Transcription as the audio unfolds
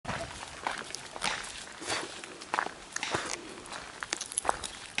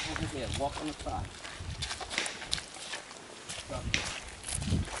here. Walk on the side.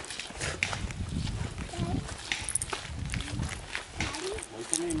 Wait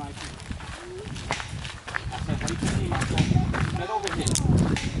for me, Michael. I said, wait for me, Michael. Get over here.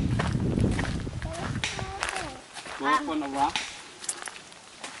 Go up on the rock.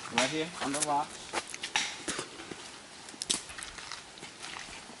 Right here on the rock.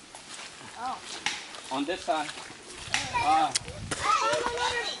 Oh. On this side.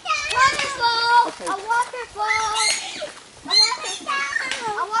 Waterfall! Okay. A waterfall!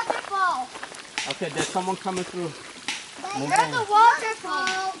 A waterfall! Okay, there's someone coming through. There's a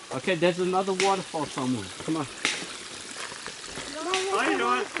waterfall! Okay, there's another waterfall somewhere. Come on. How you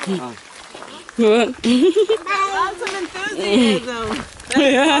doing? Good. Found some enthusiasm.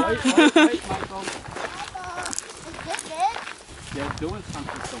 Yeah. Wait, Michael. Is this it? They're doing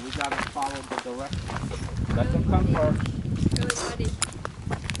something, so we gotta follow the directions. Let them come first.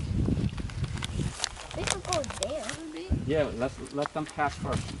 We could go there. Yeah, let them pass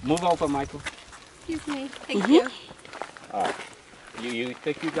first. Move over, Michael. Excuse me. Thank you. Alright. You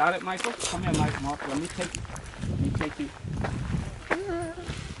think you got it, Michael? Come here, Mike. Mark. Let me take you. Let me take you.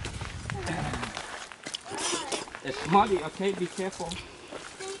 It's muddy, okay? Be careful.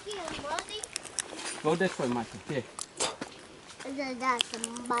 Thinking of muddy? Go this way, Michael. Here. That's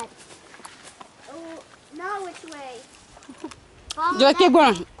some mud. Oh, now which way? Just keep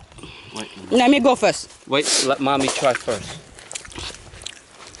going. Wait. Let me go first. Wait, let mommy try first.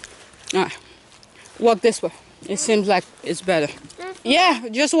 All right. Walk this way. It seems like it's better. Yeah,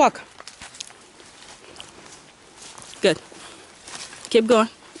 just walk. Good. Keep going.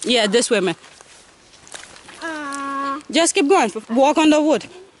 Yeah, this way, man. Just keep going. Walk on the wood.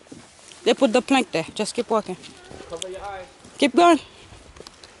 They put the plank there. Just keep walking. Cover your eyes. Keep going.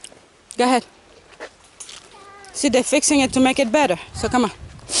 Go ahead. See, they're fixing it to make it better. So come on.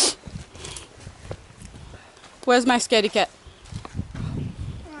 Where's my scaredy cat?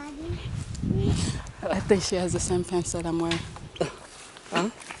 I think she has the same pants that I'm wearing. Huh?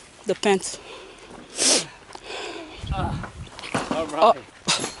 The pants. All right.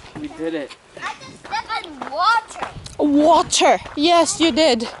 We did it. I just stepped in water. Water. Yes, you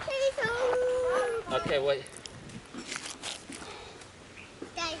did. Okay, wait.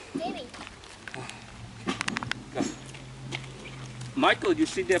 Guys, baby. Michael, you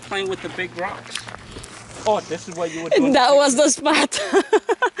see they're playing with the big rocks? Oh, this is what you were doing. That was the spot.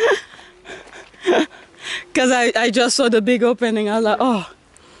 Because I just saw the big opening. I was like, oh.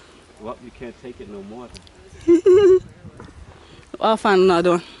 Well, you can't take it no more. I'll find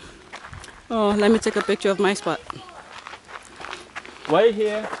another one. Oh, let me take a picture of my spot. Wait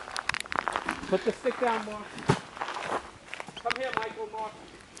here. Put the stick down, Mark. Come here, Michael, Mark.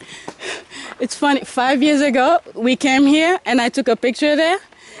 It's funny, 5 years ago, we came here and I took a picture there.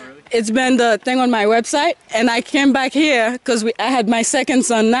 It's been the thing on my website, and I came back here because I had my second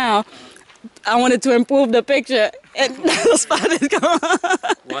son now. I wanted to improve the picture, and the spot is gone.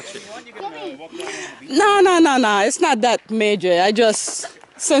 Watch it. No. It's not that major. I just,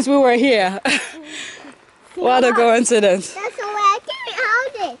 since we were here, what a coincidence. That's the way I can't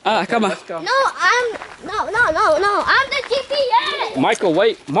hold it. Ah, come on. Let's go. No, I'm the GPS. Michael,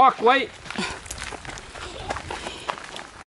 wait. Mark, wait.